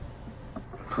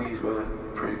Please, brother.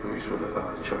 Pretty please for the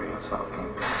cherry on top,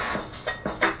 King.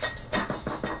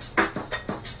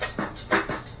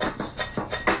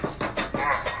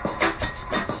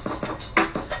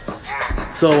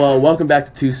 So, welcome back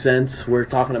to 2 Cents. We're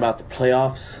talking about the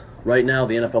playoffs right now,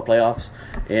 the NFL playoffs,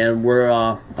 and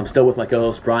I'm still with my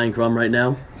co-host Brian Crum right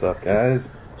now. What's up,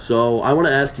 guys? So, I want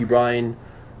to ask you, Brian,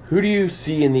 who do you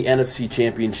see in the NFC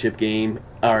Championship game,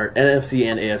 or NFC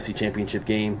and AFC Championship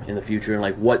game in the future,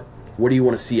 and what do you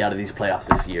want to see out of these playoffs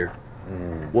this year?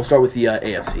 We'll start with the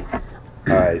AFC.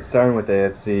 All right, starting with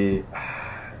AFC,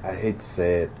 I hate to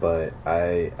say it, but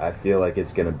I feel like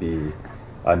it's going to be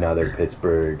another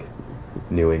Pittsburgh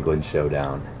New England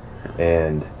showdown,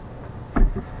 and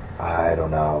I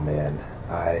don't know, man.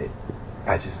 I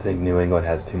just think New England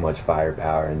has too much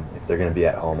firepower, and if they're going to be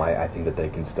at home, I think that they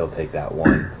can still take that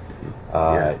one.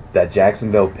 That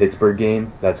Jacksonville-Pittsburgh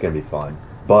game, that's going to be fun.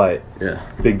 But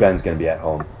Big Ben's going to be at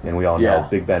home, and we all know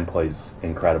Big Ben plays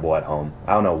incredible at home.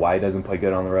 I don't know why he doesn't play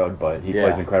good on the road, but he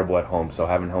plays incredible at home, so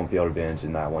having home field advantage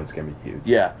in that one's going to be huge.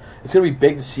 Yeah, it's going to be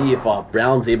big to see if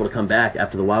Brown's able to come back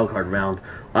after the wild card round.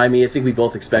 I mean, I think we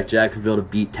both expect Jacksonville to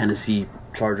beat Tennessee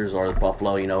Chargers or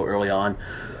Buffalo, early on.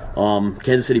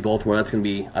 Kansas City, Baltimore, that's going to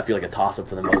be, I feel like, a toss-up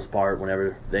for the most part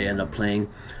whenever they end up playing.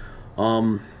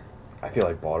 I feel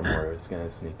like Baltimore is going to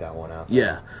sneak that one out.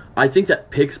 Yeah, I think that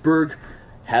Pittsburgh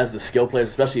has the skill players,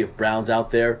 especially if Brown's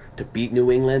out there, to beat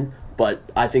New England. But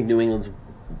I think New England's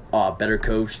better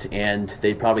coached, and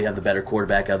they probably have the better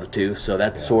quarterback out of the two. So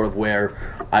that's sort of where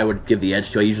I would give the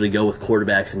edge to. I usually go with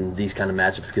quarterbacks in these kind of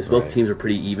matchups because both teams are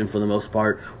pretty even for the most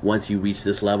part once you reach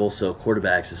this level. So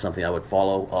quarterbacks is something I would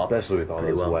follow up. Especially with all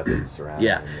those weapons surrounding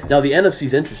them. Now the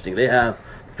NFC's interesting. They have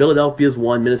Philadelphia's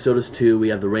 1, Minnesota's 2. We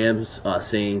have the Rams,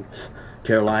 Saints,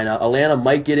 Carolina. Atlanta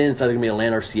might get in. It's either going to be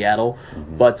Atlanta or Seattle.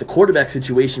 But the quarterback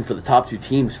situation for the top two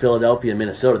teams, Philadelphia and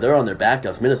Minnesota, they're on their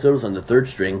backups. Minnesota's on the third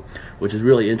string, which is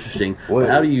really interesting. But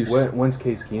how do you? When's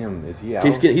Case Keenum? Is he out?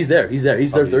 He's there. He's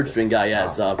their third string guy. Yeah,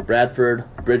 it's Bradford,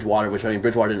 Bridgewater. Which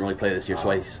Bridgewater didn't really play this year,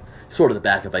 so he's sort of the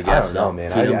backup, I guess. I don't know,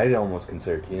 man. I'd almost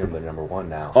consider Keenum the number one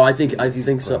now. Oh, I think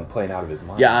so. Playing out of his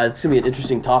mind. Yeah, it's gonna be an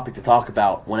interesting topic to talk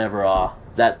about whenever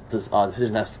that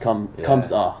decision has to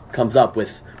comes up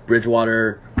with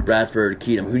Bridgewater, Bradford,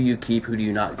 Keenum. Who do you keep? Who do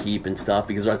you not keep and stuff?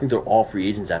 Because I think they're all free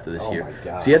agents after this year. My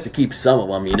gosh. So you have to keep some of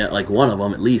them. Like one of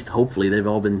them at least. Hopefully they've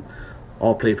all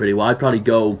played pretty well. I'd probably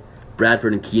go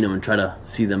Bradford and Keenum and try to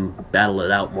see them battle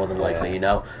it out more than likely.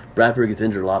 Bradford gets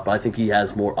injured a lot, but I think he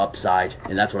has more upside,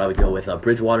 and that's what I would go with.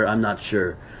 Bridgewater, I'm not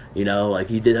sure. He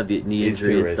did have the knee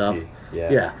injury and stuff.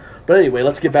 Yeah. But anyway,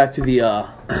 let's get back to the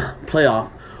playoff.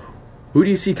 Who do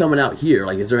you see coming out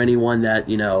here? Is there anyone that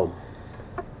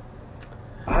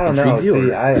I don't know.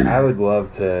 See, I would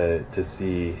love to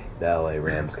see the LA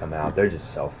Rams come out. They're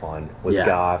just so fun with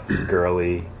Goff,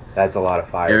 Gurley. That's a lot of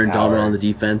fire. Aaron Donald on the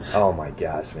defense. Oh my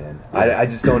gosh, man! I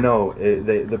just don't know.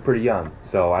 They're pretty young,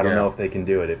 so I don't know if they can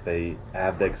do it. If they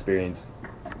have the experience,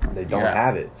 they don't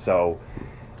have it. So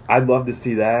I'd love to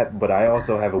see that, but I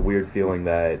also have a weird feeling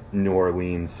that New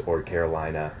Orleans or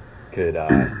Carolina could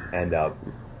end up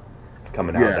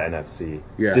coming out of the NFC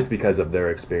just because of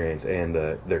their experience and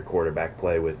their quarterback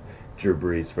play with Drew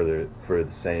Brees for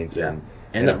the Saints and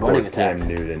that of running course attack. Cam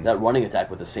Newton. That running attack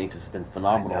with the Saints has been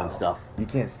phenomenal and stuff. You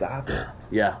can't stop it.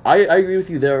 Yeah, I agree with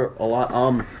you there a lot.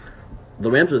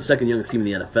 The Rams are the second youngest team in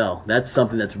the NFL. That's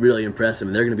something that's really impressive,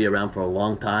 and they're going to be around for a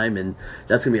long time, and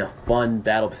that's going to be a fun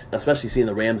battle, especially seeing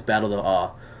the Rams battle the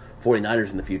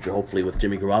 49ers in the future, hopefully with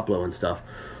Jimmy Garoppolo and stuff.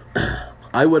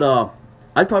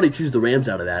 I'd probably choose the Rams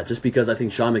out of that, just because I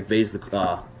think Sean McVay's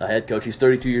the head coach. He's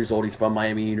 32 years old. He's from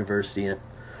Miami University, and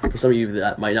for some of you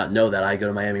that might not know that, I go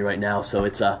to Miami right now, so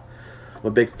I'm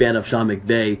a big fan of Sean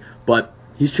McVay. But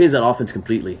he's changed that offense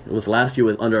completely. With last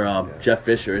year under Jeff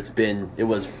Fisher, it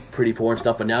was pretty poor and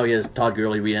stuff. But now he has Todd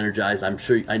Gurley re-energized.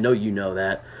 I know you know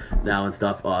that now and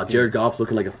stuff. Jared Goff's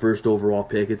looking like a first overall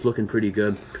pick. It's looking pretty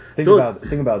good. Think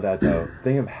about that though.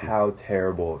 Think of how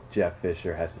terrible Jeff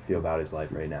Fisher has to feel about his life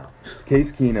right now.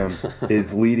 Case Keenum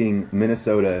is leading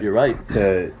Minnesota. You're right.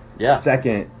 To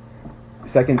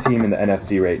second team in the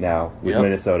NFC right now with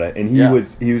Minnesota, and he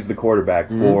was the quarterback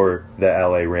for the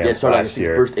LA Rams last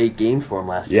year. First 8 games for him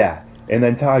last year. Yeah, and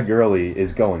then Todd Gurley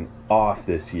is going off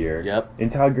this year. Yep.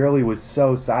 And Todd Gurley was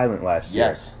so silent last year.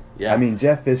 Yes. Yeah. I mean,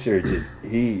 Jeff Fisher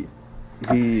he's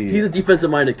a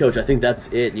defensive-minded coach. I think that's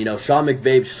it. Sean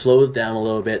McVay slowed it down a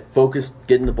little bit, focused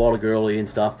getting the ball to Gurley and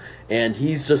stuff, and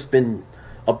he's just been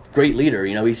a great leader.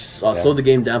 He slowed the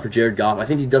game down for Jared Goff. I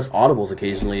think he does audibles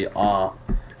occasionally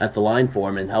at the line for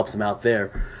him and helps him out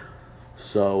there.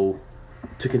 So,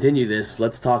 to continue this,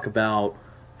 let's talk about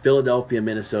Philadelphia,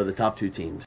 Minnesota, the top two teams.